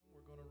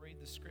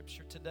the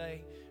scripture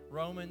today,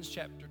 Romans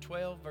chapter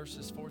 12,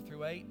 verses 4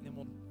 through 8, and then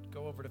we'll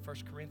go over to 1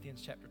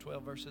 Corinthians chapter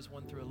 12, verses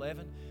 1 through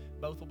 11.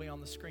 Both will be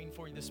on the screen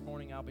for you this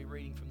morning. I'll be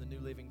reading from the New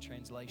Living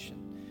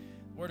Translation.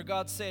 The Word of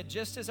God said,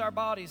 "Just as our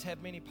bodies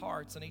have many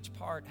parts, and each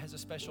part has a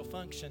special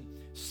function,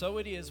 so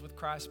it is with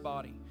Christ's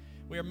body.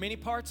 We are many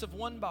parts of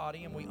one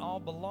body, and we all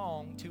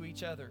belong to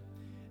each other.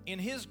 In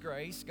His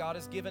grace, God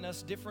has given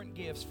us different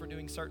gifts for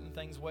doing certain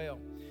things well.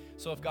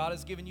 So if God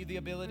has given you the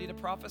ability to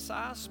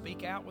prophesy,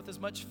 speak out with as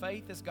much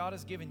faith as God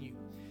has given you.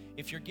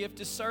 If your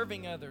gift is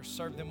serving others,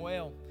 serve them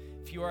well.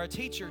 If you are a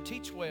teacher,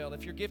 teach well.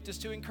 If your gift is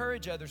to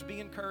encourage others, be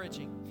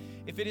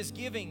encouraging. If it is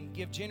giving,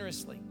 give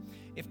generously.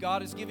 If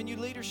God has given you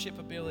leadership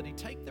ability,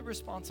 take the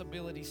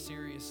responsibility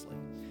seriously.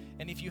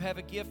 And if you have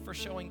a gift for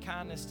showing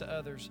kindness to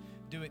others,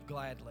 do it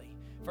gladly."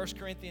 1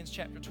 Corinthians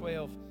chapter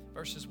 12,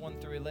 verses 1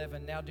 through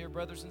 11. Now, dear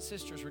brothers and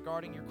sisters,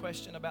 regarding your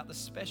question about the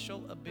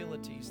special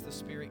abilities the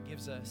Spirit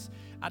gives us,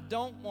 I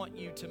don't want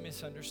you to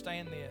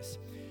misunderstand this.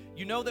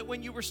 You know that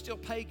when you were still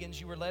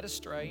pagans, you were led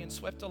astray and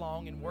swept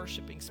along in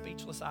worshiping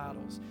speechless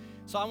idols.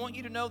 So I want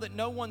you to know that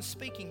no one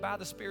speaking by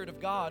the Spirit of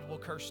God will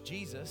curse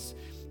Jesus,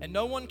 and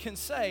no one can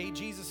say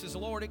Jesus is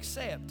Lord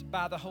except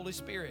by the Holy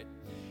Spirit.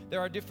 There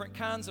are different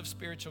kinds of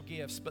spiritual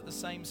gifts, but the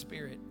same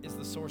Spirit is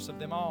the source of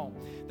them all.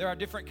 There are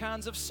different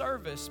kinds of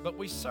service, but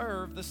we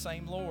serve the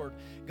same Lord.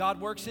 God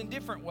works in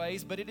different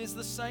ways, but it is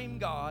the same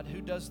God who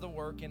does the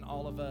work in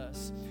all of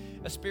us.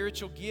 A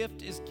spiritual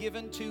gift is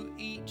given to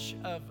each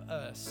of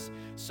us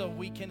so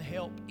we can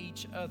help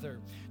each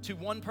other. To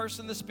one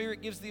person, the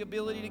Spirit gives the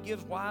ability to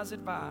give wise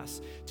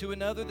advice. To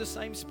another, the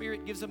same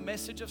Spirit gives a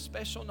message of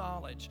special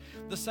knowledge.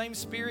 The same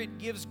Spirit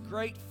gives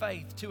great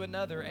faith to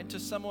another, and to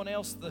someone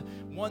else, the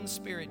one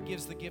Spirit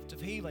gives the gift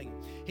of healing.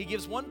 He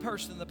gives one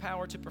person the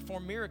power to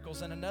perform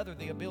miracles and another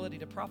the ability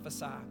to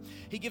prophesy.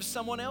 He gives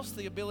someone else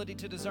the ability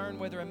to discern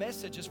whether a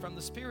message is from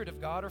the Spirit of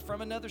God or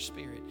from another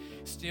spirit.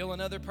 Still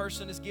another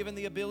person is given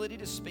the ability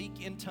to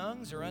speak in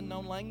tongues or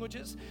unknown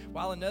languages,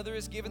 while another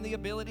is given the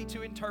ability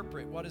to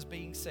interpret what is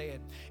being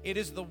said. It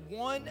is the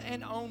one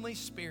and only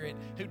Spirit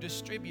who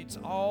distributes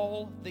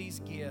all these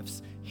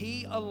gifts.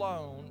 He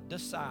alone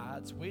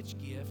decides which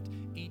gift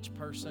each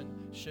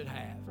person should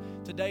have.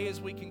 Today, as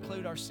we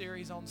conclude our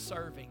series on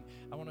serving,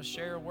 I want to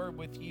share a word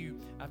with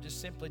you I've just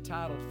simply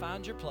titled,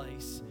 "Find Your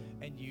Place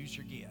and Use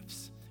Your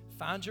Gifts."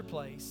 Find your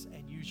place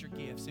and use your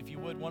gifts. If you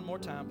would, one more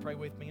time, pray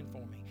with me and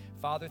for me.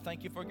 Father,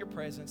 thank you for your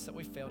presence that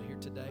we felt here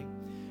today.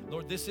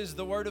 Lord, this is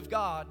the Word of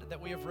God that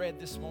we have read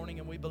this morning,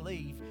 and we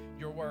believe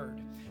your Word.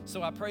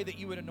 So I pray that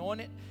you would anoint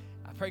it.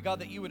 I pray, God,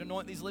 that you would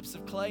anoint these lips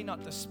of clay,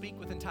 not to speak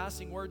with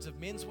enticing words of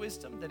men's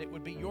wisdom, that it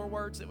would be your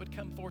words that would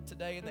come forth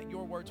today, and that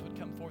your words would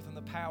come forth in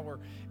the power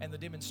and the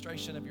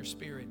demonstration of your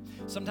Spirit.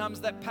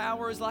 Sometimes that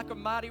power is like a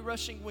mighty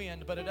rushing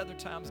wind, but at other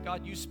times,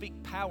 God, you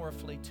speak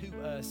powerfully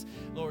to us,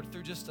 Lord,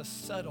 through just a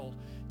subtle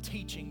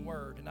teaching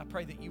word. And I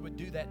pray that you would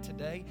do that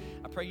today.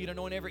 I pray you'd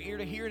anoint every ear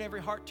to hear and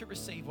every heart to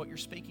receive what you're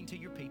speaking to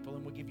your people,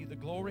 and we'll give you the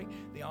glory,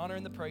 the honor,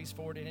 and the praise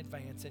for it in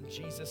advance. In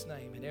Jesus'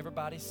 name. And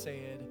everybody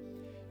said,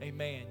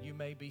 amen. You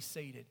may be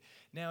seated.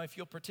 Now, if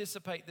you'll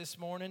participate this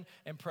morning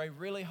and pray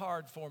really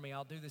hard for me,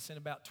 I'll do this in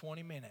about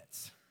 20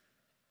 minutes.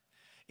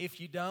 If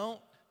you don't,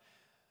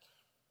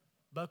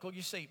 buckle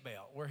your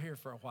seatbelt. We're here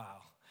for a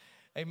while.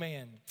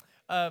 Amen.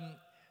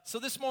 So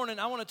this morning,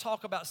 I want to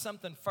talk about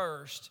something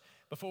first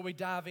before we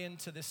dive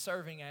into this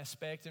serving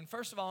aspect. And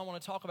first of all, I want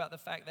to talk about the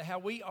fact that how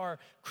we are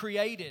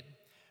created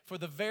for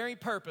the very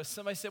purpose.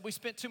 Somebody said, we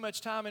spent too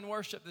much time in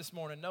worship this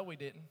morning. No, we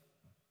didn't.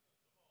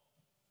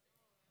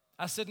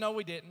 I said, no,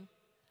 we didn't.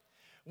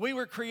 We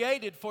were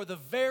created for the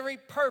very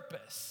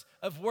purpose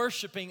of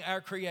worshiping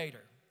our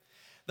Creator.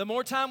 The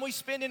more time we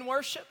spend in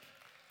worship,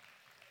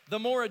 the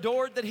more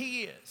adored that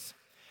He is.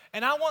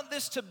 And I want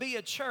this to be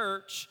a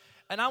church,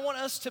 and I want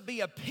us to be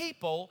a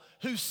people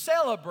who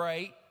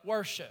celebrate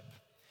worship.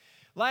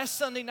 Last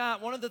Sunday night,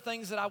 one of the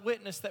things that I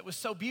witnessed that was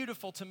so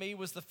beautiful to me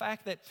was the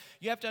fact that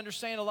you have to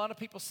understand, a lot of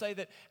people say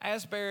that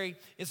Asbury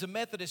is a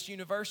Methodist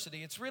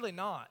university. It's really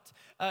not.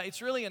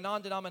 It's really a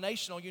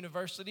non-denominational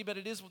university, but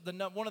it is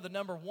one of the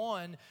number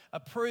one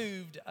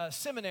approved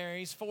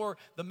seminaries for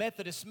the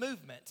Methodist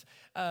movement.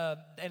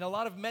 And a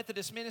lot of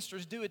Methodist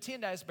ministers do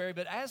attend Asbury,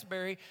 but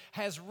Asbury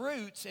has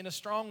roots in a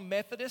strong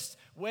Methodist,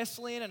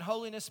 Wesleyan, and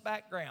holiness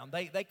background.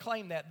 They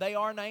claim that. They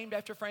are named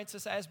after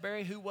Francis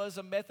Asbury, who was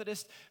a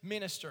Methodist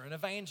minister, an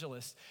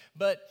evangelist.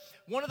 But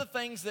one of the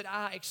things that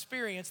I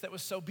experienced that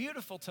was so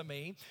beautiful to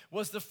me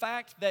was the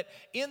fact that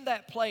in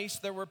that place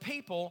there were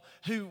people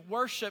who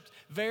worshiped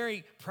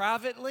very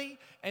privately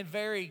and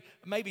very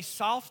maybe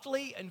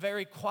softly and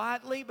very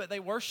quietly, but they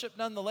worshiped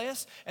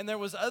nonetheless. And there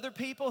was other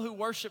people who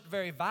worshiped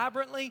very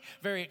vibrantly,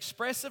 very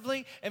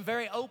expressively, and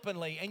very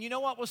openly. And you know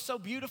what was so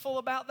beautiful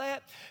about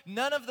that?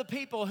 None of the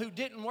people who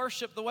didn't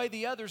worship the way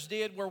the others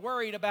did were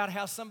worried about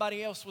how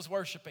somebody else was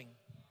worshiping,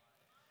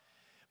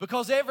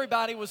 because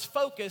everybody was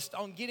focused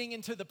on getting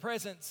into the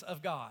presence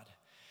of God.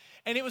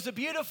 And it was a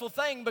beautiful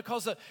thing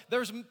because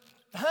there's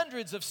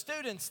hundreds of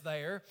students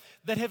there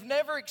that have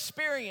never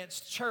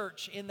experienced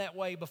church in that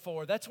way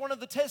before. That's one of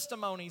the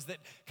testimonies that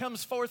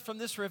comes forth from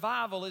this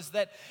revival, is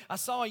that I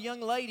saw a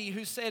young lady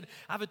who said,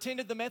 I've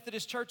attended the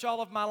Methodist church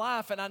all of my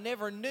life and I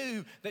never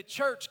knew that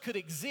church could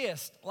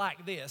exist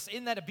like this.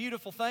 Isn't that a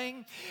beautiful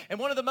thing? And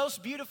one of the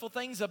most beautiful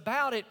things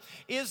about it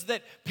is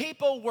that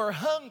people were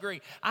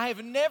hungry. I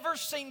have never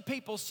seen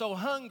people so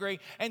hungry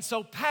and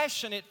so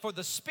passionate for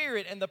the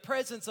Spirit and the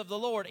presence of the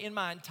Lord in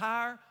my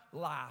entire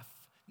life.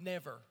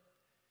 Never.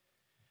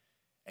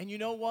 And you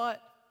know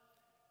what?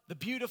 The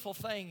beautiful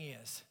thing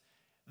is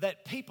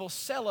that people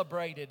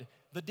celebrated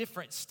the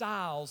different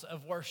styles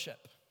of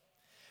worship.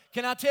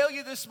 Can I tell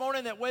you this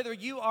morning that whether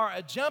you are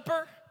a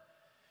jumper,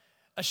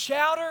 a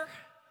shouter,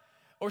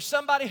 or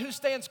somebody who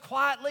stands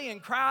quietly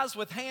and cries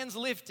with hands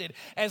lifted,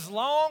 as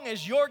long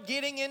as you're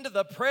getting into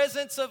the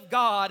presence of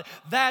God,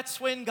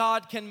 that's when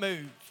God can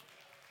move.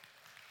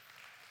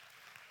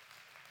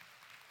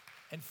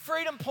 And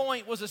Freedom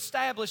Point was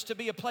established to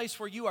be a place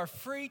where you are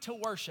free to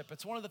worship.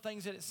 It's one of the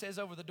things that it says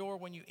over the door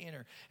when you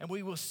enter. And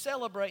we will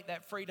celebrate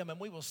that freedom, and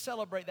we will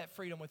celebrate that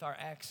freedom with our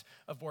acts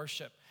of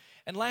worship.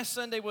 And last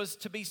Sunday was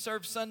To Be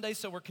Served Sunday,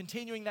 so we're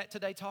continuing that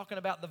today, talking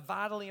about the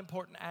vitally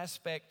important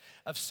aspect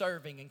of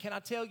serving. And can I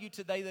tell you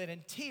today that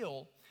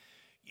until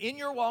in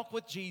your walk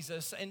with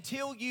Jesus,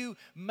 until you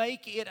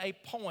make it a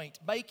point,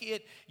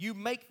 you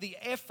make the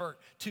effort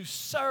to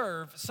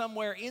serve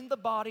somewhere in the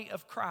body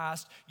of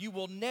Christ, you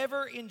will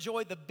never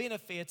enjoy the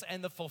benefits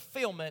and the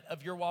fulfillment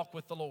of your walk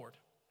with the Lord.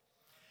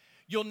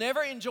 You'll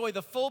never enjoy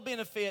the full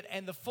benefit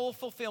and the full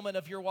fulfillment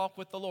of your walk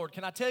with the Lord.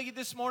 Can I tell you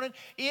this morning,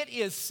 it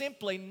is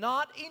simply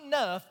not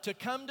enough to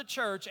come to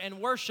church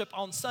and worship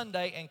on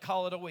Sunday and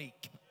call it a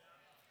week.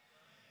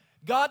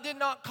 God did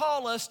not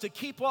call us to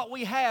keep what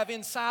we have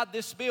inside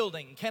this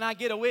building. Can I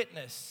get a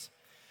witness?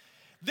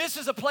 This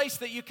is a place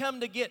that you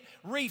come to get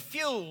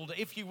refueled,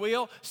 if you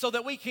will, so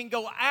that we can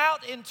go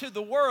out into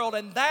the world,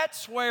 and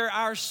that's where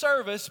our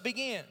service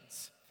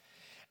begins.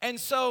 And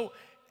so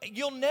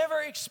you'll never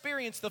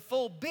experience the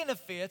full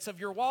benefits of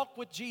your walk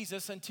with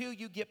Jesus until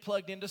you get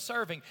plugged into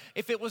serving.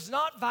 If it was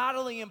not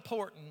vitally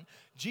important,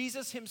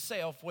 Jesus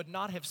himself would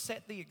not have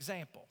set the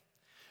example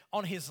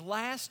on his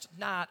last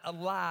night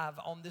alive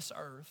on this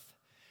earth,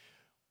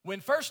 when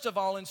first of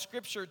all in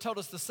Scripture it told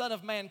us the Son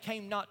of Man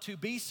came not to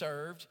be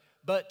served,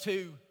 but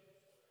to.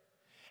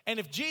 And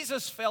if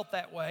Jesus felt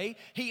that way,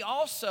 he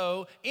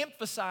also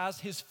emphasized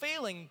his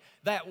feeling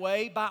that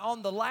way by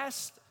on the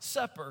Last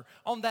Supper,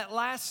 on that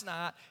last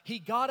night, he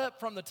got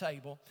up from the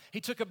table, he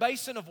took a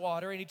basin of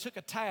water and he took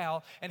a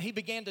towel and he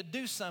began to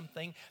do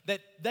something that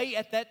they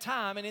at that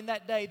time and in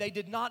that day, they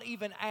did not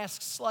even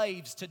ask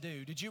slaves to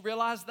do. Did you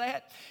realize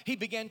that? He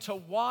began to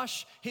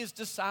wash his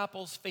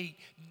disciples' feet,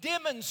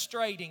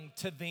 demonstrating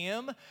to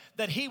them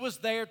that he was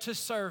there to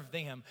serve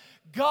them.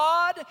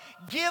 God,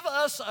 give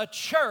us a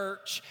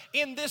church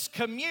in this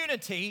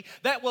community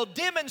that will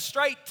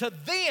demonstrate to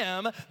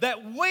them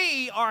that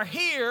we are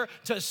here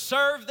to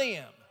serve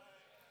them.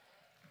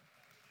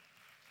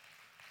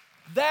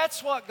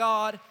 That's what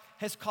God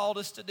has called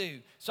us to do.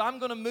 So I'm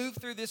going to move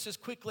through this as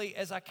quickly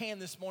as I can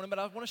this morning, but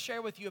I want to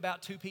share with you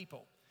about two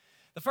people.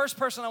 The first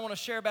person I want to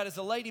share about is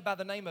a lady by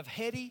the name of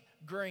Hetty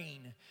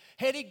Green.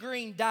 Hetty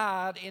Green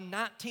died in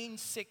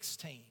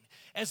 1916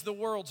 as the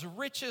world's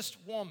richest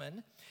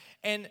woman,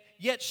 and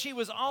yet she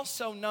was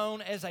also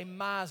known as a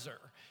miser.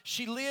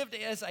 She lived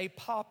as a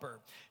pauper.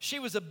 She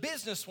was a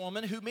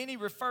businesswoman who many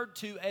referred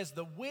to as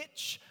the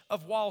Witch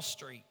of Wall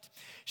Street.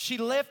 She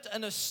left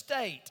an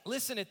estate.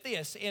 Listen at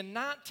this. In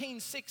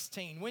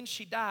 1916, when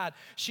she died,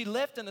 she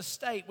left an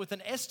estate with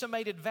an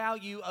estimated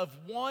value of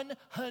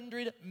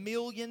 $100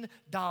 million,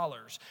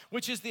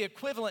 which is the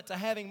equivalent to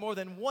having more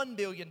than $1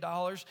 billion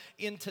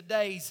in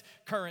today's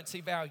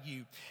currency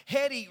value.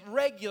 Hetty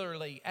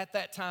regularly at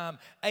that time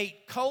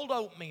ate cold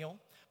oatmeal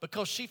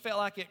because she felt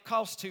like it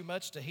cost too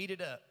much to heat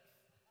it up.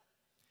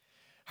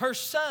 Her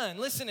son,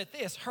 listen at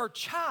this, her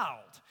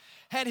child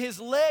had his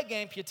leg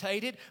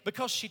amputated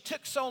because she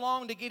took so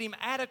long to get him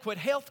adequate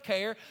health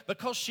care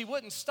because she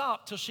wouldn't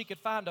stop till she could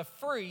find a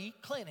free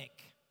clinic.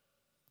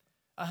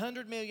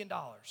 $100 million.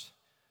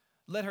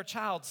 Let her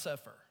child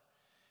suffer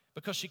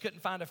because she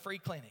couldn't find a free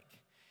clinic.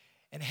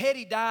 And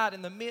Hetty died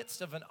in the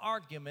midst of an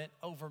argument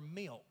over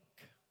milk.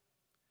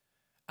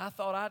 I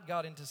thought I'd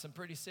got into some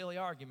pretty silly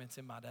arguments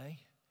in my day.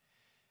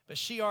 But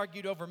she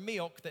argued over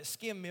milk, that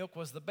skim milk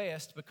was the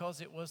best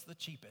because it was the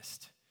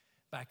cheapest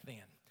back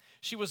then.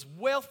 She was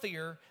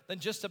wealthier than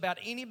just about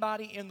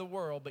anybody in the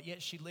world, but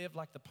yet she lived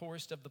like the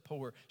poorest of the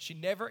poor. She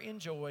never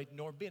enjoyed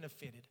nor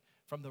benefited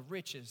from the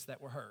riches that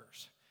were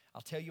hers.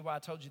 I'll tell you why I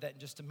told you that in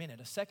just a minute.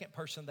 A second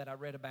person that I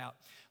read about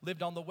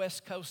lived on the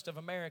west coast of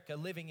America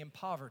living in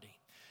poverty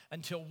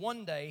until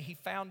one day he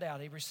found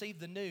out, he received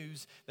the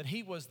news that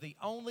he was the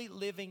only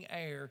living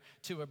heir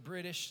to a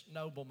British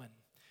nobleman.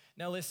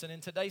 Now listen,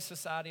 in today's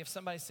society, if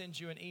somebody sends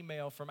you an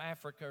email from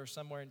Africa or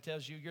somewhere and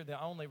tells you you're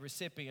the only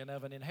recipient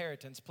of an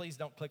inheritance, please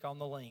don't click on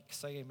the link.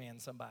 Say amen,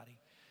 somebody.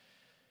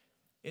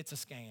 It's a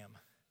scam.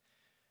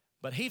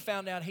 But he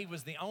found out he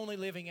was the only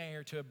living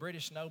heir to a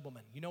British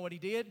nobleman. You know what he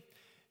did?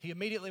 He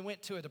immediately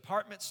went to a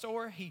department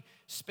store. He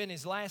spent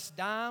his last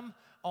dime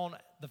on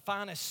the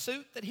finest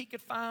suit that he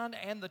could find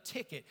and the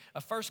ticket, a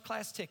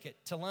first-class ticket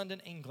to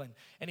London, England.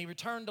 And he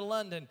returned to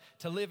London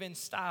to live in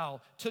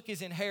style, took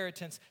his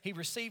inheritance. He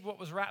received what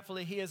was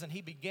rightfully his, and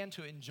he began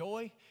to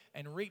enjoy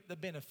and reap the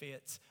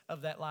benefits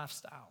of that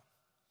lifestyle.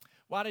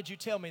 Why did you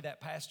tell me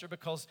that, Pastor?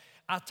 Because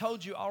I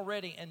told you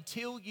already,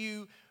 until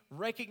you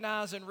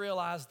recognize and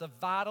realize the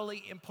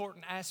vitally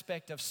important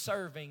aspect of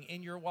serving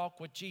in your walk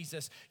with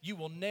Jesus, you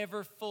will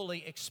never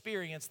fully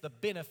experience the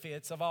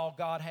benefits of all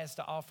God has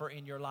to offer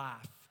in your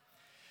life.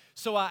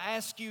 So I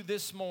ask you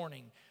this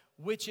morning,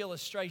 which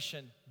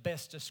illustration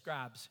best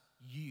describes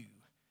you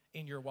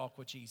in your walk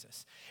with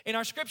Jesus? In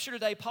our scripture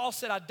today, Paul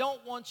said, I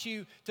don't want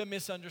you to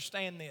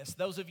misunderstand this.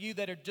 Those of you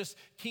that are just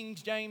King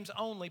James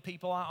only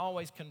people, I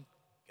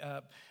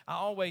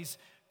always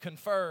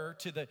confer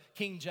to the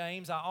King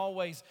James. I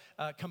always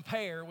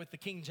compare with the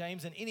King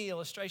James in any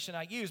illustration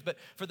I use. But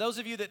for those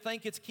of you that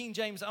think it's King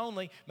James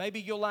only, maybe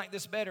you'll like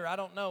this better. I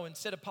don't know.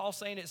 Instead of Paul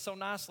saying it so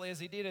nicely as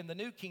he did in the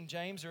New King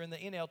James or in the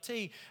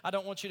NLT, I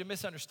don't want you to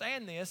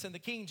misunderstand this. In the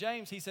King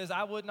James, he says,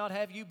 I would not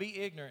have you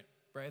be ignorant,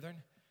 brethren,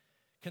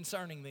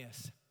 concerning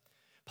this.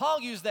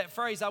 Paul used that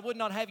phrase, I would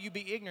not have you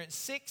be ignorant,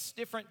 6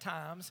 different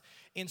times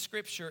in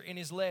Scripture in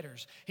his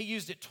letters. He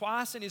used it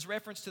twice in his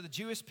reference to the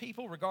Jewish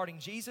people regarding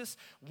Jesus,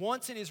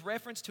 once in his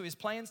reference to his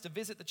plans to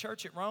visit the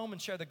church at Rome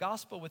and share the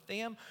gospel with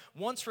them,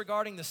 once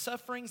regarding the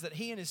sufferings that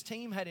he and his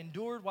team had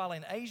endured while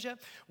in Asia,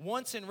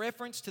 once in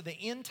reference to the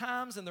end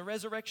times and the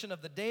resurrection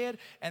of the dead,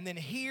 and then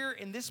here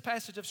in this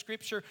passage of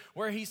Scripture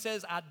where he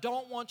says, I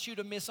don't want you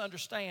to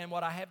misunderstand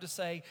what I have to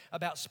say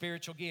about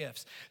spiritual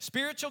gifts.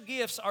 Spiritual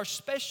gifts are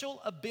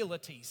special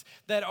abilities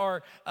that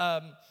are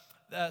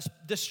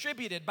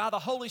distributed by the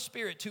Holy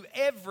Spirit to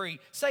every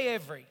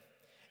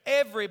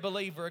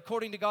believer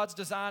according to God's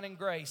design and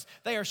grace.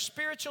 They are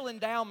spiritual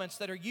endowments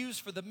that are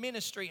used for the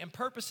ministry and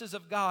purposes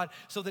of God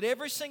so that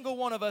every single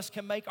one of us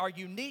can make our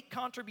unique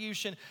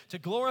contribution to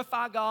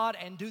glorify God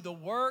and do the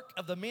work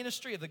of the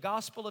ministry of the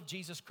gospel of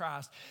Jesus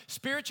Christ.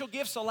 Spiritual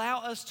gifts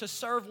allow us to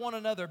serve one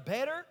another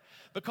better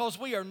because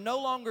we are no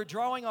longer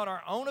drawing on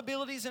our own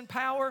abilities and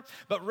power,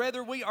 but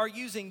rather we are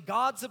using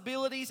God's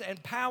abilities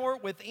and power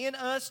within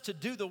us to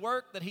do the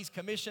work that He's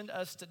commissioned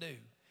us to do.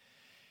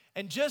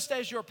 And just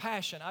as your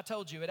passion, I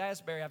told you at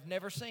Asbury, I've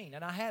never seen,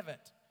 and I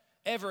haven't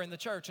ever in the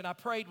church, and I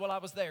prayed while I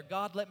was there,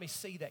 God, let me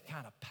see that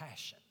kind of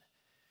passion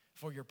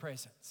for your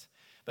presence.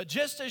 But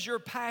just as your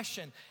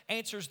passion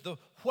answers the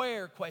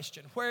where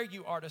question, where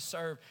you are to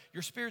serve,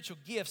 your spiritual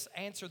gifts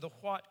answer the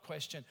what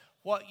question,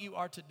 what you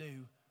are to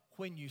do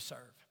when you serve.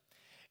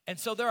 And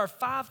so there are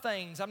 5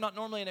 things. I'm not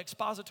normally an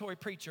expository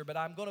preacher, but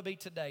I'm going to be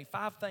today.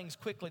 5 things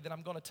quickly that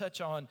I'm going to touch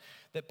on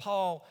that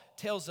Paul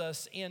tells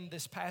us in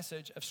this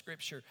passage of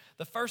Scripture.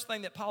 The first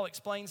thing that Paul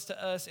explains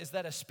to us is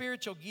that a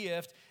spiritual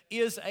gift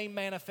is a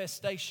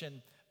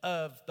manifestation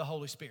of the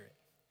Holy Spirit.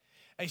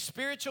 A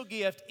spiritual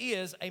gift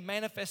is a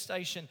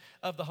manifestation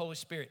of the Holy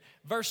Spirit.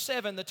 Verse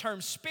 7, the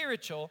term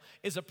spiritual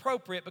is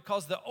appropriate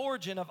because the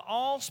origin of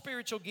all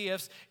spiritual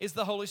gifts is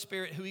the Holy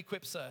Spirit who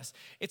equips us.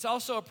 It's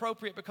also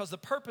appropriate because the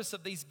purpose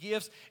of these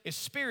gifts is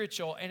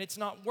spiritual and it's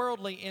not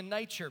worldly in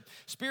nature.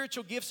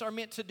 Spiritual gifts are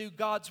meant to do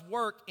God's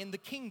work in the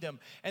kingdom,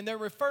 and they're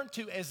referred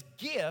to as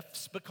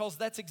gifts because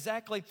that's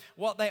exactly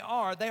what they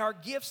are. They are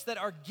gifts that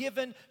are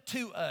given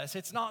to us.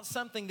 It's not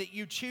something that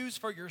you choose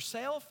for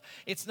yourself.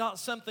 It's not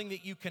something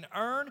that you can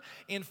earn.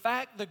 In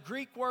fact, the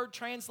Greek word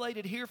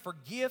translated here for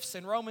gifts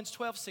in Romans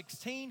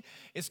 12:16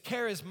 is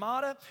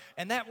charismata,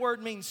 and that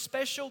word means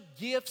special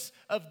gifts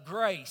of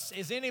grace.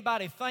 Is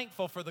anybody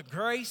thankful for the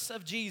grace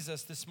of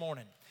Jesus this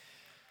morning?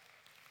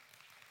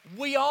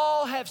 We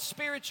all have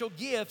spiritual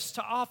gifts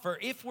to offer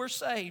if we're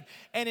saved.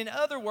 And in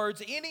other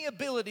words, any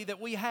ability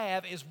that we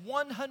have is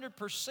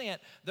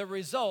 100% the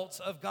results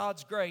of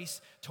God's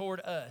grace toward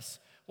us.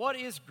 What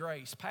is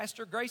grace?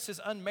 Pastor, grace is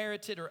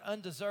unmerited or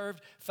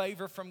undeserved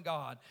favor from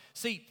God.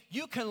 See,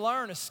 you can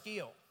learn a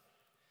skill.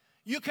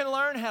 You can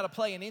learn how to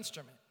play an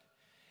instrument.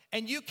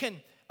 And you can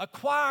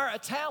acquire a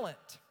talent.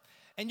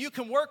 And you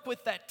can work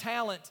with that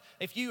talent.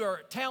 If you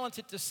are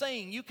talented to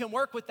sing, you can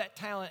work with that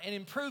talent and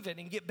improve it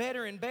and get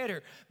better and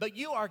better. But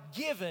you are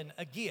given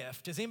a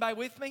gift. Is anybody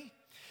with me?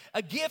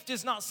 A gift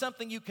is not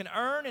something you can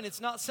earn, and it's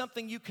not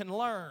something you can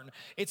learn.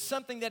 It's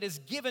something that is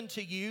given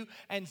to you,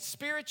 and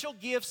spiritual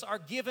gifts are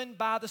given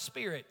by the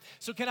Spirit.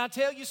 So can I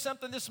tell you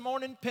something this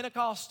morning,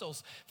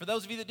 Pentecostals? For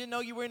those of you that didn't know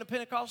you were in a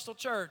Pentecostal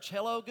church,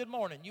 hello, good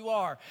morning, you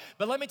are.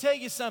 But let me tell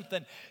you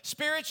something.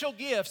 Spiritual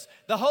gifts,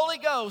 the Holy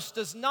Ghost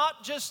does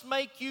not just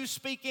make you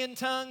speak in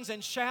tongues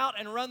and shout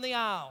and run the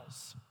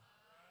aisles.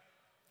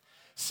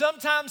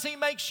 Sometimes He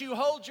makes you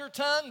hold your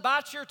tongue,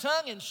 bite your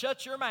tongue, and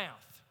shut your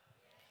mouth.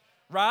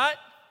 Right?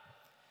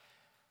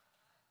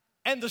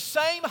 And the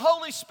same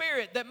Holy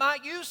Spirit that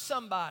might use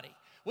somebody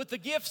with the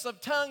gifts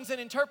of tongues and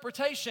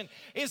interpretation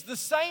is the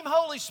same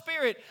Holy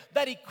Spirit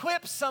that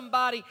equips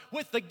somebody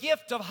with the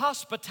gift of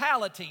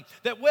hospitality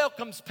that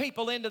welcomes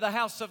people into the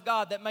house of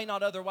God that may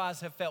not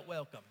otherwise have felt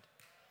welcomed.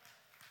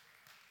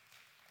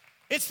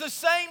 It's the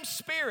same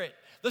Spirit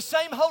The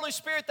same Holy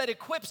Spirit that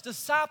equips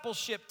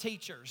discipleship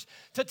teachers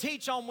to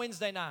teach on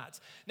Wednesday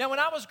nights. Now, when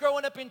I was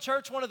growing up in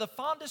church, one of the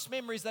fondest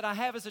memories that I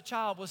have as a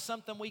child was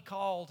something we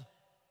called,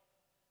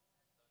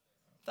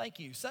 thank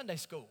you, Sunday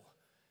school.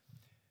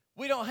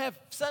 We don't have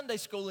Sunday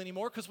school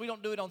anymore because we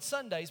don't do it on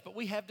Sundays, but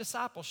we have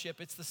discipleship.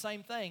 It's the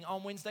same thing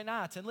on Wednesday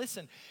nights. And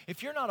listen,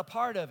 if you're not a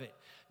part of it,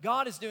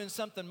 God is doing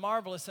something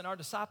marvelous in our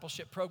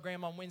discipleship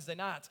program on Wednesday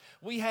nights.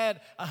 We had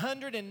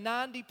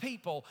 190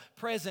 people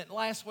present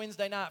last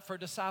Wednesday night for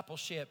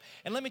discipleship.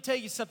 And let me tell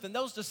you something,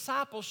 those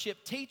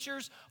discipleship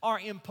teachers are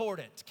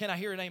important. Can I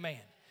hear an amen?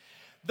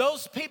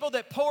 Those people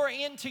that pour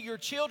into your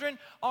children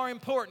are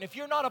important. If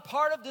you're not a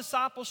part of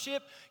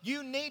discipleship,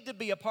 you need to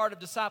be a part of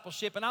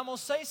discipleship. And I'm going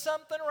to say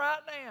something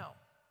right now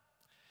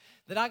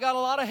that I got a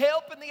lot of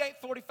help in the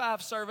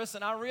 8:45 service,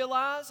 and I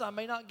realize I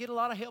may not get a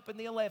lot of help in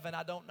the 11.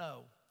 I don't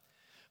know.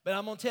 But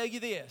I'm going to tell you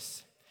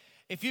this.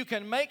 If you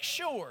can make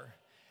sure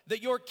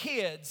that your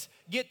kids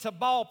get to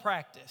ball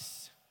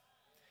practice,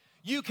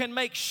 you can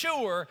make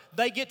sure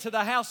they get to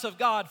the house of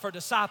God for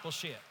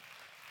discipleship.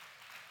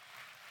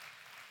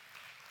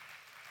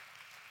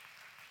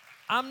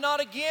 I'm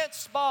not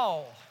against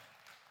ball.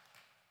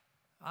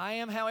 I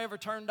am, however,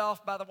 turned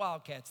off by the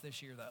Wildcats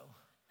this year, though.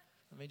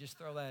 Let me just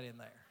throw that in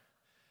there.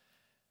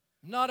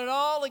 Not at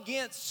all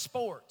against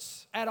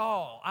sports, at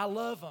all. I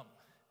love them.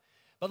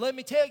 But let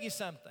me tell you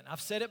something.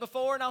 I've said it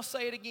before and I'll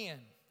say it again.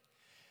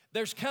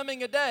 There's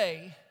coming a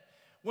day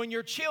when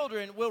your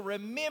children will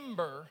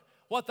remember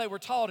what they were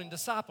taught in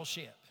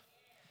discipleship.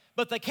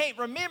 But they can't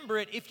remember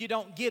it if you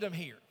don't get them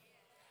here.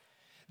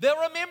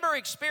 They'll remember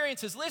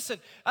experiences. Listen,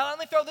 let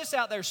me throw this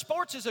out there.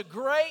 Sports is a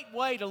great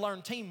way to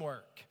learn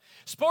teamwork.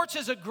 Sports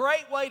is a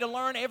great way to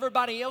learn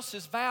everybody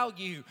else's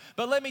value.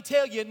 But let me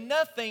tell you,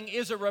 nothing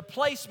is a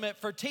replacement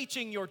for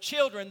teaching your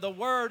children the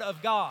Word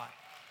of God.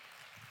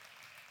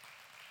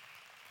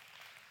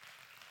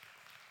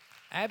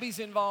 Abby's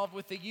involved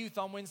with the youth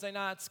on Wednesday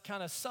nights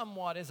kind of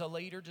somewhat as a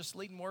leader, just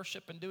leading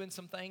worship and doing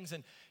some things.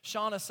 And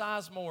Shauna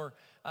Sizemore,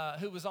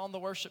 who was on the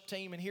worship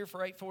team and here for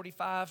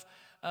 8:45,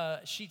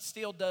 she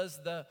still does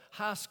the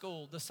high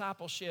school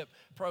discipleship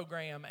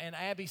program. And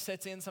Abby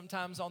sets in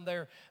sometimes on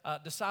their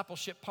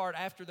discipleship part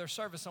after their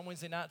service on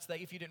Wednesday nights. They,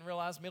 if you didn't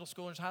realize, middle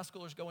schoolers, high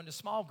schoolers go into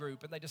small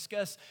group and they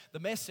discuss the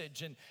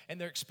message and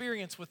their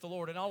experience with the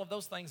Lord and all of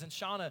those things. And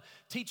Shauna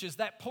teaches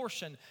that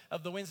portion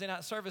of the Wednesday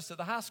night service to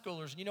the high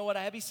schoolers. And you know what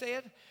Abby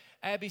said?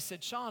 Abby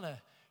said, Shauna,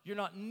 you're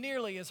not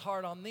nearly as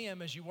hard on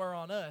them as you were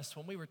on us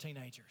when we were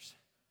teenagers.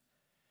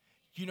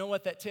 You know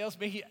what that tells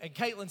me? And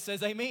Caitlin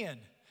says amen.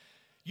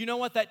 You know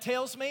what that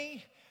tells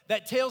me?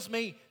 That tells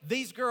me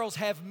these girls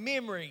have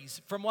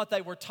memories from what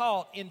they were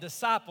taught in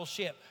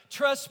discipleship.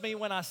 Trust me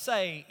when I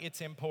say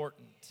it's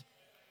important.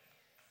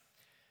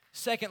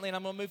 Secondly, and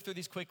I'm going to move through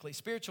these quickly,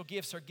 spiritual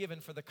gifts are given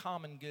for the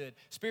common good.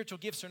 Spiritual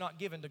gifts are not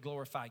given to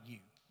glorify you.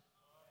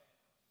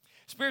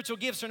 Spiritual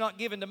gifts are not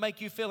given to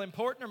make you feel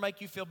important or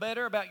make you feel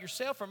better about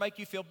yourself or make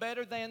you feel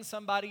better than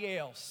somebody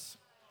else.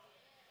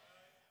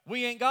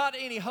 We ain't got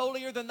any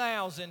holier than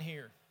thous in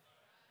here.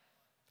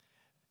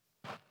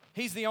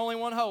 He's the only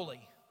one holy.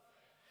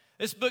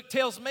 This book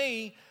tells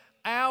me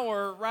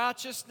our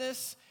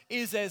righteousness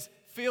is as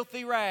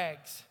filthy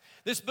rags.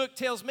 This book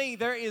tells me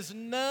there is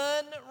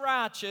none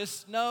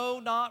righteous, no,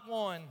 not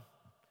one.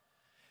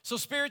 So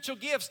spiritual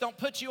gifts don't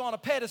put you on a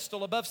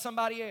pedestal above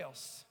somebody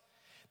else.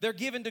 They're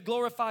given to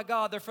glorify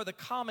God. They're for the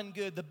common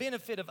good, the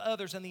benefit of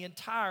others and the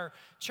entire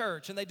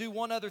church. And they do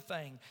one other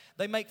thing.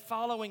 They make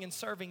following and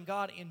serving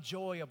God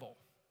enjoyable.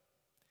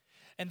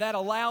 And that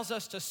allows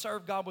us to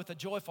serve God with a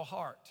joyful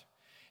heart.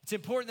 It's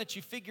important that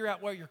you figure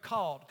out where you're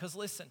called. Because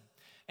listen,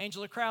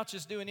 Angela Crouch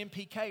is doing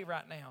MPK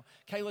right now.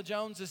 Kayla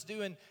Jones is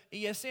doing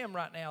ESM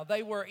right now.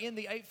 They were in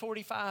the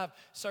 8:45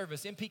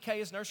 service. MPK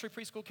is nursery,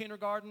 preschool,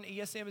 kindergarten.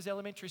 ESM is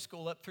elementary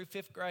school up through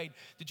 5th grade.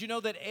 Did you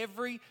know that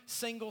every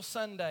single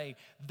Sunday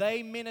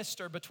they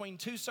minister between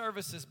two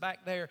services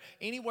back there,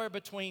 anywhere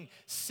between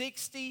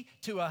 60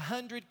 to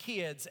 100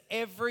 kids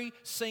every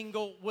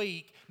single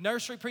week,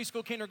 nursery,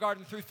 preschool,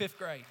 kindergarten through 5th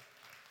grade.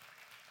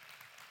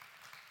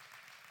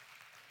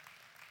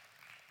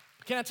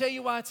 Can I tell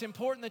you why it's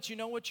important that you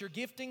know what your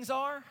giftings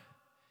are?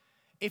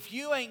 If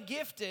you ain't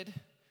gifted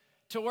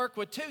to work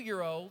with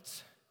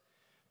 2-year-olds,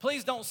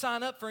 please don't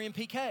sign up for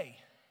MPK.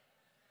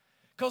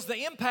 Because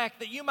the impact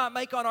that you might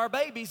make on our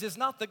babies is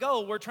not the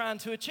goal we're trying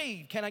to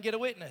achieve. Can I get a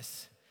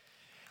witness?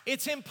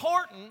 It's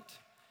important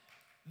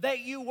that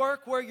you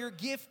work where your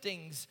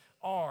giftings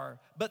are,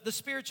 but the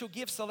spiritual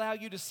gifts allow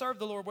you to serve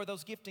the Lord where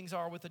those giftings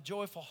are with a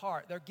joyful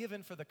heart. They're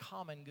given for the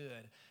common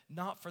good,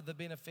 not for the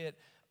benefit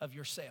of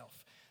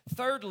yourself.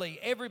 Thirdly,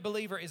 every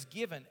believer is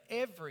given.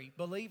 Every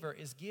believer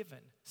is given.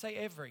 Say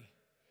every.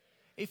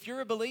 If you're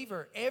a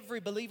believer,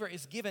 every believer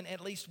is given at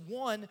least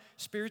one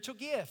spiritual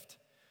gift.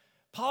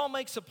 Paul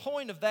makes a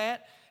point of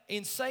that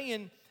in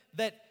saying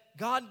that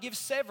God gives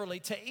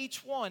severally to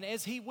each one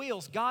as He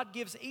wills. God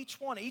gives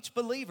each one, each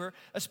believer,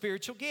 a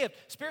spiritual gift.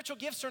 Spiritual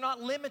gifts are not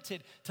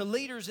limited to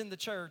leaders in the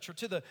church or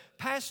to the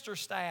pastor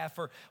staff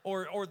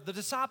or the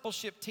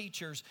discipleship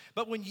teachers.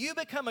 But when you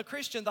become a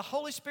Christian, the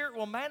Holy Spirit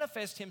will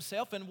manifest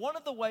Himself, and one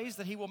of the ways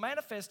that He will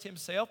manifest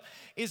Himself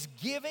is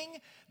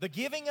the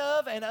giving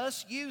of and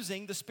us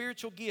using the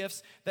spiritual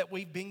gifts that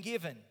we've been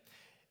given.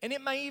 And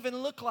it may even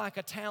look like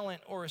a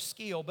talent or a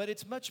skill, but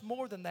it's much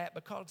more than that,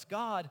 because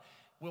God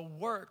will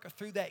work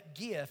through that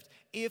gift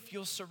if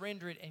you'll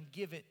surrender it and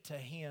give it to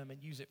Him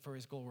and use it for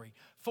His glory.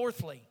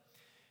 Fourthly,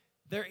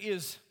 there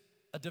is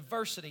a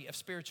diversity of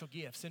spiritual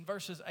gifts. In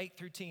verses 8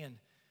 through 10,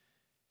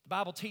 the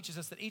Bible teaches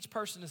us that each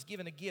person is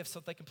given a gift so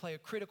that they can play a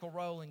critical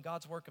role in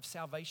God's work of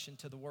salvation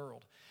to the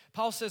world.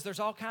 Paul says there's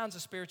all kinds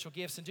of spiritual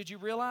gifts. And did you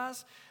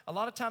realize, a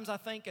lot of times I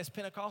think as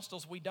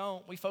Pentecostals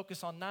we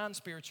focus on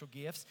non-spiritual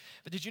gifts.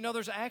 But did you know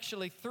there's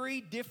actually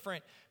 3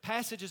 different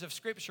passages of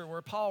Scripture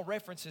where Paul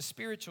references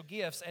spiritual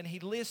gifts, and he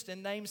lists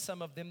and names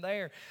some of them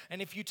there. And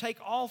if you take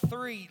all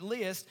 3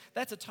 lists,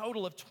 that's a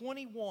total of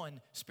 21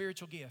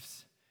 spiritual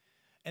gifts.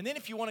 And then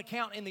if you want to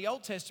count in the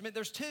Old Testament,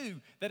 there's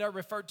 2 that are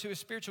referred to as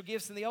spiritual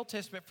gifts in the Old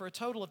Testament for a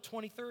total of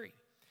 23.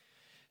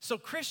 So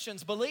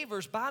Christians,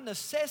 believers, by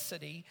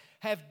necessity,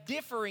 have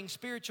differing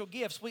spiritual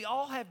gifts. We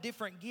all have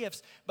different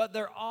gifts, but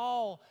they're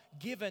all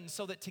given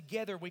so that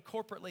together we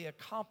corporately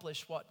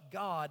accomplish what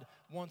God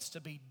wants to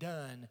be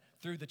done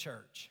through the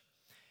church.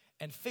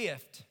 And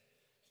fifth,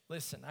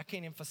 listen, I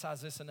can't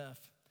emphasize this enough.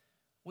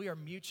 We are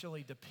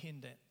mutually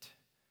dependent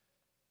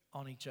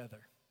on each other.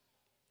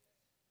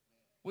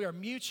 We are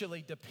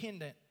mutually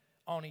dependent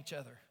on each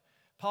other.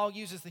 Paul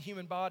uses the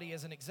human body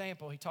as an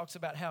example. He talks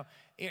about how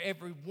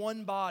every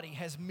one body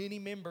has many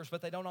members,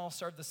 but they don't all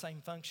serve the same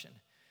function.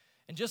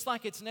 And just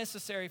like it's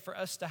necessary for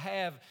us to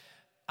have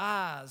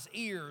eyes,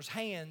 ears,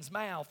 hands,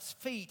 mouths,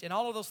 feet, and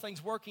all of those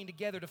things working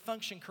together to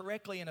function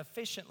correctly and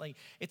efficiently,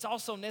 it's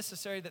also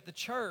necessary that the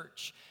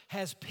church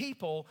has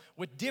people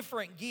with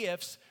different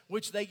gifts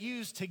which they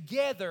use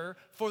together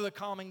for the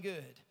common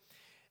good.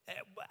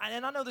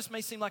 And I know this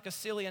may seem like a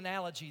silly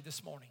analogy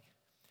this morning,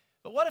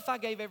 but what if I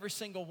gave every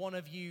single one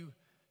of you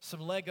some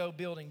Lego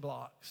building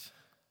blocks?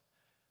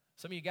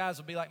 Some of you guys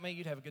would be like me,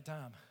 you'd have a good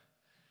time.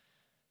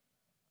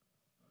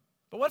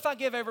 But what if I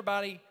give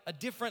everybody a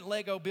different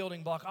Lego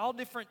building block, all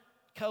different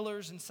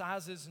colors and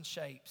sizes and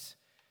shapes,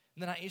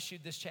 and then I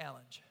issued this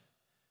challenge?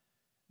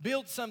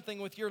 Build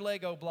something with your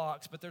Lego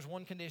blocks, but there's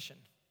one condition.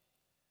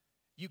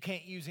 You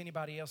can't use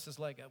anybody else's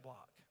Lego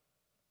block.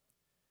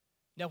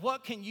 Now,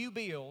 what can you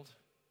build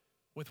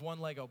with one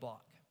Lego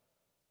block?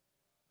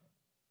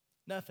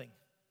 Nothing.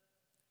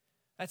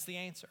 That's the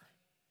answer.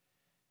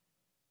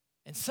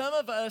 And some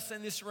of us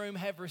in this room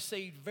have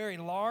received very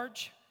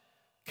large,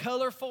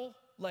 colorful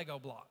Lego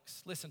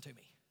blocks. Listen to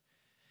me.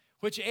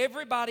 Which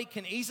everybody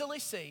can easily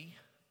see,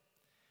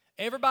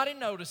 everybody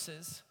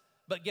notices,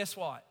 but guess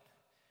what?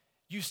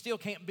 You still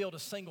can't build a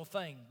single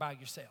thing by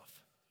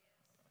yourself.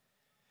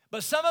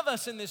 But some of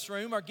us in this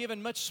room are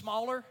given much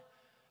smaller,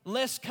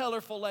 less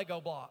colorful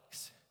Lego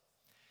blocks.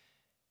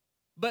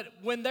 But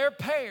when they're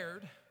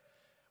paired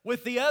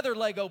with the other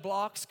Lego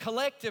blocks,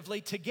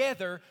 collectively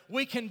together,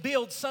 we can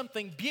build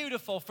something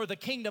beautiful for the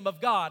kingdom of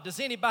God. Does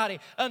anybody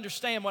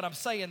understand what I'm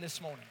saying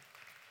this morning?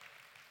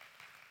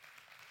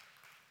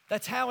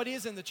 That's how it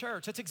is in the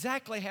church. That's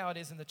exactly how it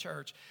is in the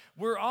church.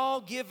 We're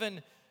all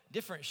given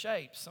different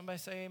shapes. Somebody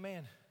say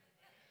amen.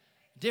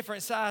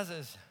 Different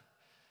sizes,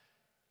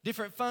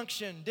 different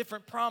function,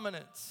 different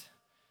prominence.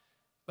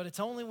 But it's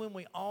only when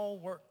we all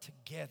work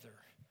together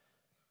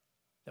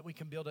that we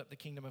can build up the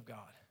kingdom of God.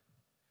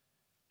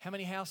 How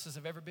many houses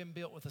have ever been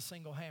built with a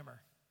single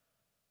hammer?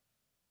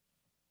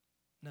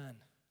 None.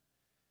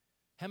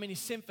 How many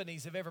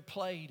symphonies have ever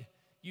played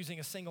using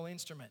a single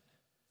instrument?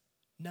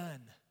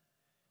 None.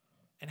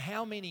 And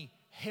how many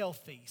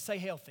healthy, say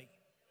healthy,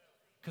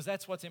 because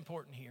that's what's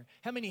important here.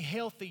 How many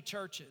healthy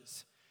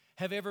churches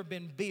have ever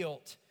been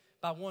built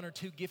by 1 or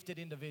 2 gifted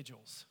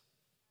individuals?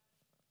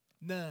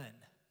 None.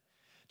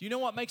 Do you know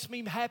what makes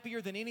me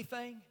happier than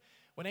anything?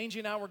 When Angie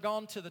and I were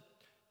gone to the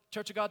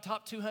Church of God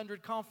Top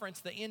 200 conference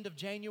the end of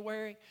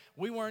January,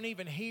 we weren't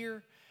even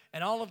here,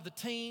 and all of the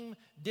team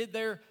did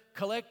their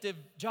collective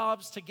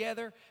jobs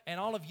together, and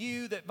all of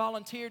you that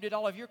volunteered did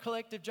all of your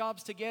collective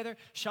jobs together.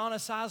 Shauna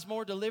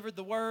Sizemore delivered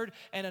the word,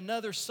 and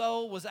another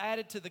soul was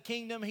added to the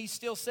kingdom. He's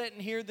still sitting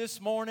here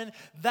this morning.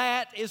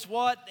 That is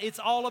what it's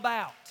all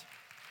about.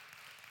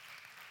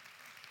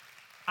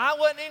 I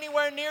wasn't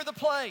anywhere near the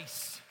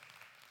place,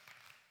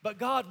 but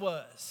God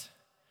was.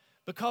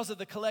 Because of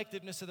the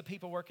collectiveness of the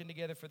people working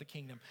together for the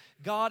kingdom.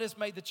 God has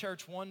made the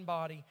church one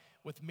body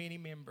with many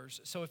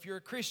members. So if you're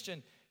a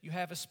Christian, you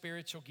have a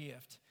spiritual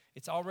gift.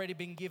 It's already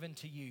been given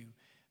to you.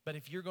 But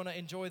if you're going to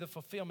enjoy the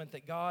fulfillment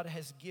that God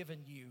has given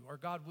you, or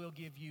God will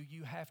give you,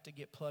 you have to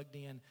get plugged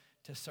in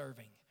to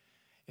serving.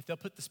 If they'll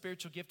put the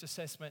spiritual gift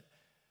assessment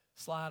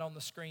slide on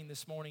the screen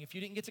this morning, if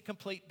you didn't get to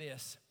complete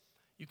this,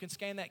 You can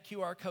scan that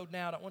QR code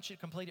now. I don't want you to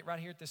complete it right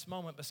here at this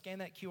moment, but scan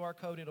that QR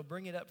code. It'll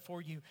bring it up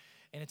for you,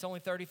 and it's only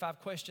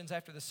 35 questions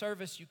after the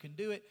service. You can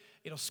do it.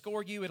 It'll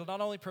score you. It'll not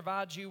only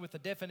provide you with the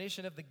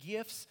definition of the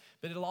gifts,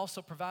 but it'll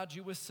also provide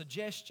you with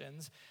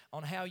suggestions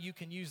on how you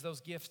can use those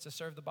gifts to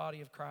serve the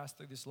body of Christ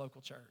through this local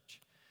church.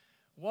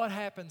 What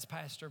happens,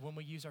 Pastor, when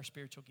we use our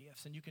spiritual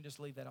gifts? And you can just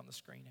leave that on the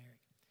screen, Eric.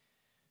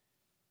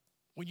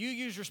 When you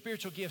use your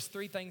spiritual gifts,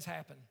 3 things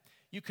happen.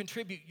 You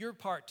contribute your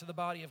part to the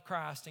body of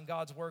Christ and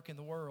God's work in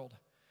the world,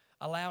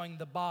 allowing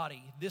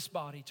this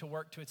body, to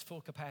work to its full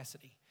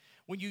capacity.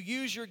 When you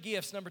use your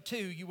gifts, number 2,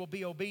 you will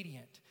be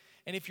obedient.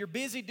 And if you're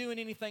busy doing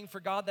anything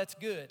for God, that's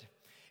good.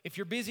 If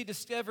you're busy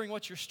discovering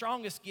what your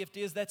strongest gift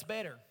is, that's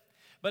better.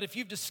 But if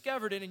you've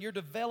discovered it and you're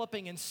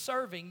developing and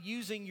serving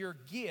using your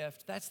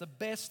gift, that's the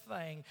best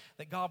thing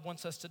that God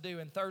wants us to do.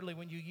 And thirdly,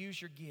 when you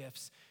use your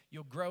gifts,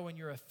 you'll grow in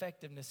your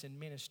effectiveness in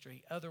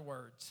ministry.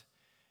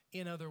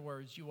 In other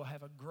words, you will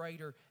have a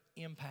greater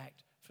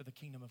impact for the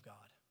kingdom of God.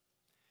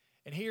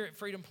 And here at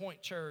Freedom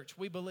Point Church,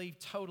 we believe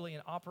totally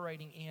in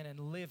operating in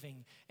and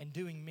living and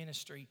doing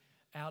ministry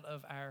out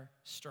of our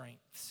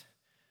strengths.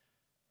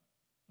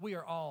 We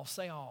are all,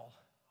 say all.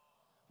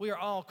 We are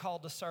all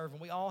called to serve,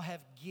 and we all have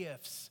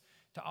gifts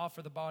to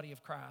offer the body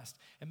of Christ.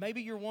 And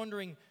maybe you're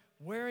wondering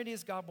where it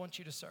is God wants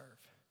you to serve.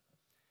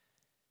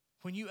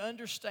 When you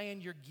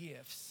understand your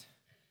gifts,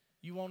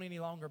 you won't any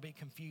longer be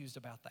confused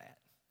about that.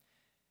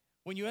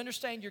 When you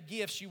understand your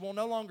gifts, you will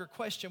no longer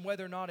question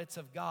whether or not it's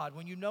of God.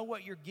 When you know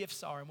what your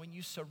gifts are and when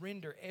you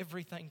surrender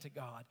everything to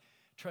God,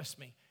 trust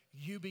me,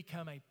 you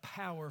become a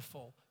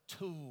powerful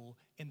tool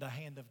in the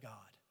hand of God.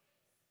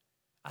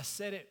 I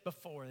said it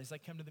before as I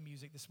come to the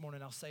music this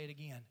morning. I'll say it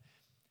again.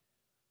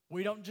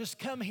 We don't just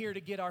come here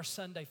to get our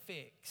Sunday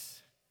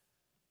fix,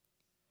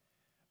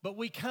 but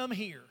we come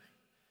here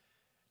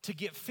to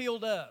get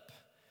filled up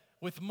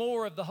with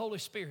more of the Holy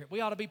Spirit. We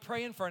ought to be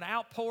praying for an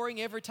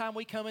outpouring every time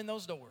we come in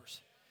those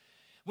doors.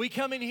 We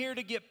come in here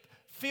to get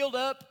filled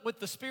up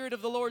with the Spirit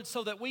of the Lord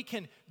so that we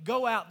can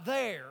go out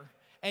there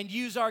and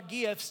use our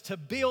gifts to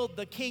build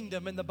the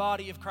kingdom in the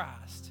body of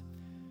Christ.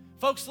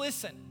 Folks,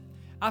 listen,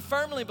 I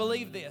firmly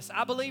believe this.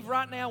 I believe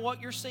right now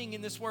what you're seeing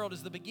in this world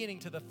is the beginning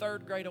to the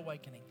third great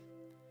awakening.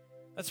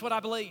 That's what I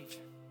believe.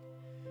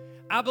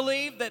 I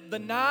believe that the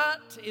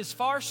night is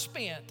far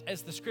spent,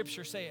 as the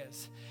Scripture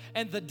says,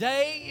 and the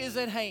day is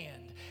at hand.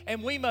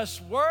 And we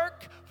must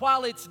work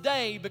while it's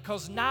day,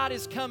 because night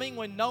is coming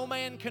when no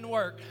man can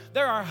work.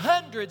 There are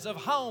hundreds of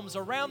homes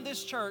around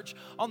this church,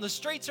 on the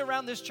streets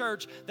around this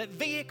church, that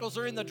vehicles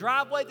are in the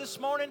driveway this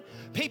morning.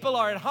 People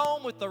are at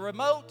home with the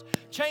remote,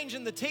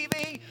 changing the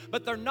TV,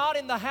 but they're not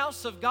in the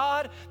house of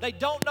God. They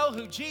don't know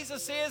who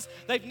Jesus is.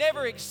 They've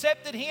never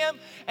accepted Him.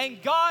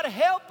 And God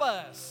help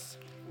us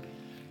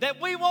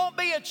that we won't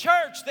be a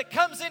church that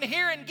comes in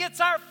here and gets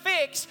our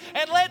fix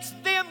and lets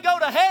them go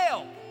to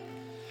hell.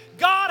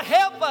 God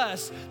help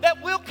us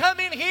that we'll come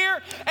in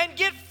here and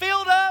get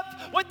filled up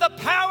with the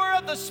power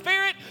of the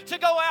Spirit to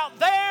go out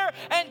there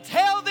and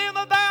tell them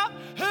about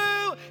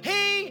who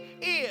He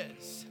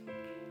is.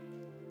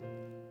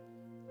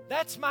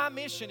 That's my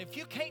mission. If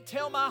you can't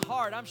tell my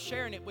heart, I'm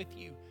sharing it with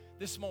you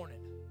this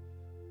morning.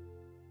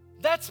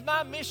 That's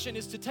my mission,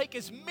 is to take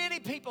as many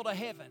people to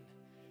heaven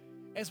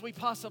as we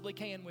possibly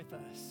can with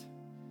us.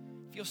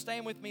 If you'll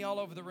stand with me all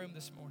over the room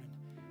this morning.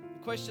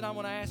 The question I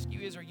want to ask you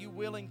is, are you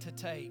willing to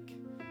take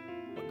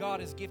what God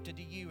has gifted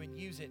to you and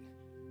use it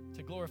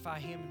to glorify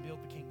Him and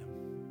build the kingdom?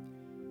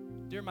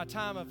 During my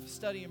time of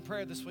study and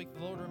prayer this week, the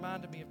Lord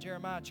reminded me of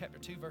Jeremiah chapter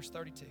 2, verse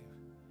 32.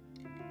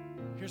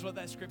 Here's what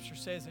that scripture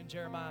says in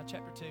Jeremiah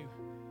chapter 2,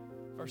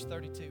 verse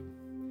 32.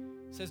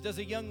 It says, does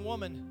a young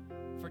woman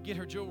forget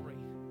her jewelry?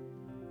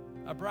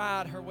 A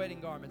bride her wedding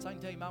garments? I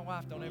can tell you, my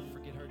wife don't ever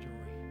forget her jewelry.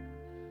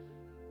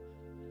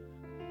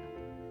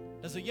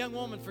 Does a young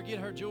woman forget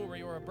her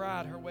jewelry, or a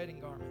bride her wedding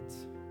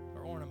garments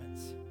or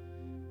ornaments?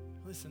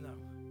 Listen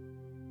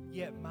though,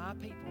 yet my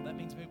people, that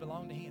means we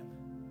belong to Him,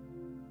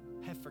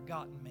 have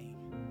forgotten me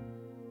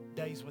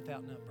days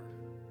without number.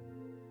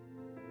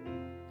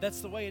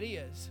 That's the way it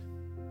is.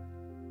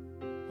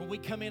 When we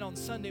come in on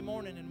Sunday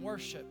morning and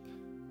worship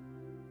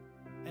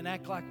and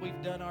act like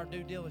we've done our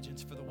due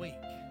diligence for the week,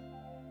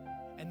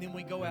 and then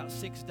we go out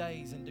 6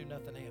 days and do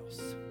nothing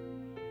else.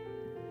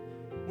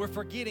 We're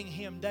forgetting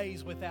Him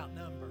days without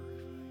number.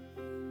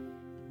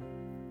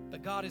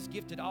 But God has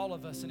gifted all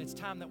of us, and it's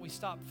time that we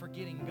stop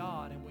forgetting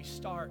God and we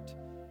start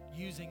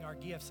using our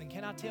gifts. And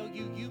can I tell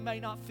you, you may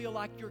not feel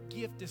like your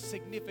gift is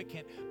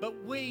significant,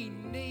 but we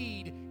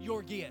need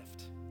your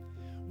gift.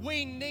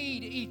 We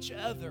need each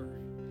other.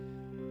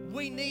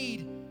 We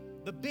need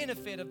the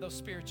benefit of those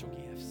spiritual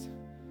gifts.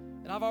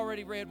 And I've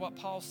already read what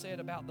Paul said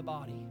about the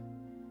body.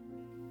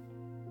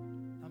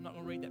 I'm not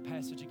going to read that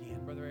passage again.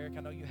 Brother Eric, I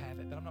know you have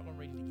it, but I'm not going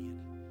to read it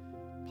again.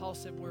 Paul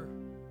said we're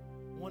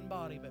one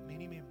body but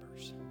many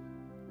members.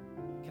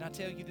 Can I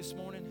tell you this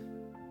morning,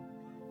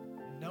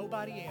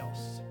 nobody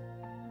else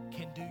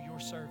can do your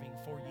serving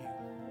for you.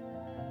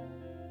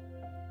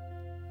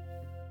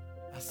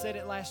 I said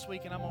it last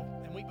week,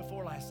 and week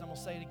before last, I'm going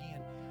to say it again.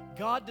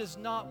 God does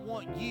not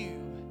want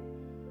you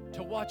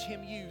to watch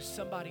Him use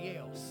somebody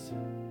else.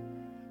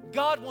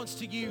 God wants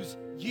to use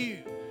you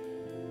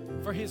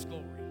for His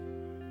glory.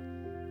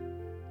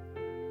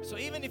 So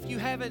even if you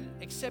haven't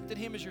accepted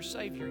Him as your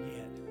Savior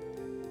yet,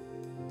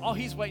 all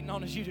He's waiting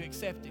on is you to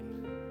accept Him.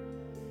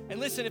 And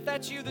listen, if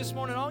that's you this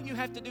morning, all you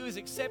have to do is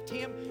accept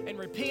Him and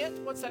repent.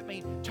 What's that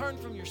mean? Turn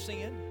from your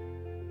sin.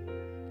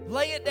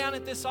 Lay it down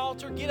at this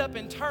altar. Get up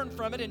and turn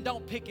from it and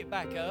don't pick it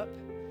back up.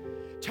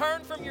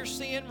 Turn from your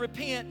sin,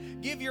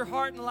 repent, give your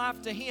heart and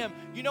life to Him.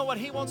 You know what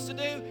He wants to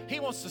do? He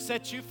wants to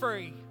set you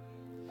free.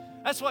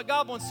 That's what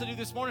God wants to do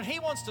this morning. He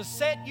wants to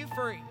set you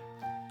free.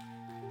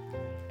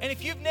 And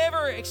if you've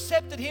never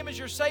accepted Him as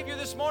your Savior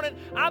this morning,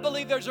 I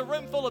believe there's a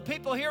room full of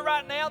people here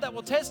right now that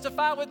will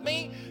testify with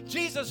me.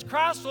 Jesus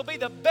Christ will be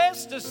the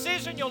best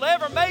decision you'll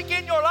ever make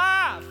in your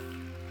life.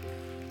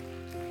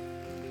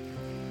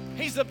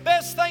 He's the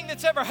best thing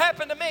that's ever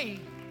happened to me.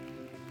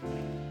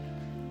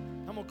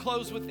 I'm going to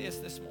close with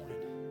this morning.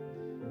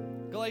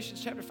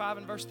 Galatians chapter 5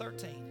 and verse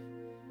 13.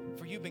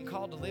 For you've been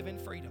called to live in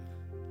freedom.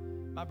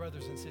 My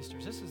brothers and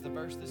sisters, this is the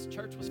verse this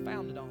church was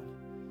founded on.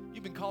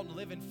 You've been called to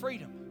live in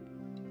freedom.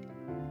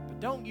 But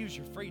don't use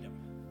your freedom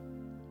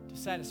to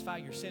satisfy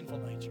your sinful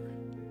nature.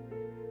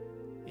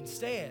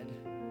 Instead,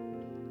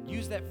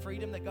 use that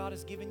freedom that God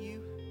has given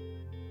you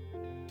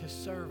to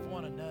serve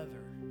one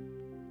another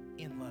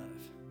in love.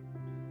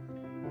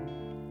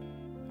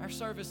 Our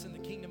service in the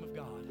kingdom of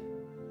God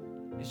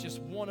is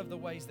just one of the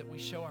ways that we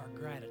show our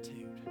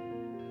gratitude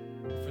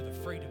for the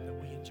freedom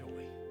that we enjoy.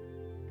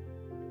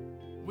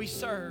 We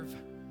serve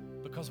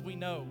because we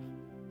know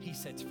He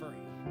sets free.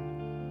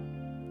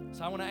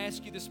 So I want to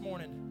ask you this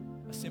morning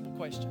a simple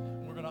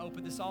question. We're going to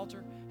open this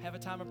altar, have a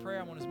time of prayer.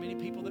 I want as many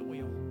people that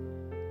will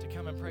to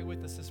come and pray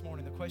with us this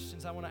morning. The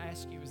questions I want to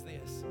ask you is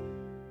this.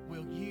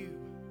 Will you,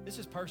 this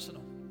is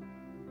personal,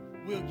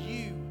 will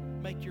you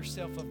make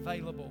yourself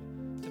available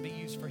to be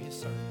used for His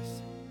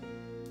service?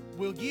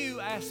 Will you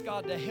ask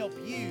God to help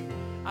you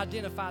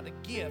identify the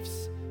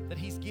gifts that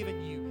He's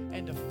given you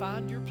and to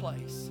find your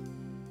place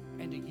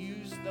and to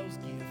use those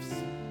gifts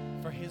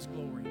for His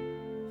glory?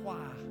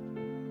 Why?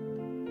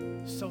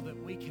 So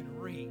that we can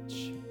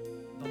reach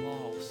the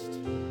lost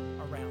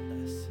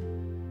around us.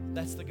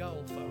 That's the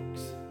goal,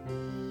 folks.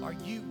 Are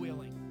you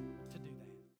willing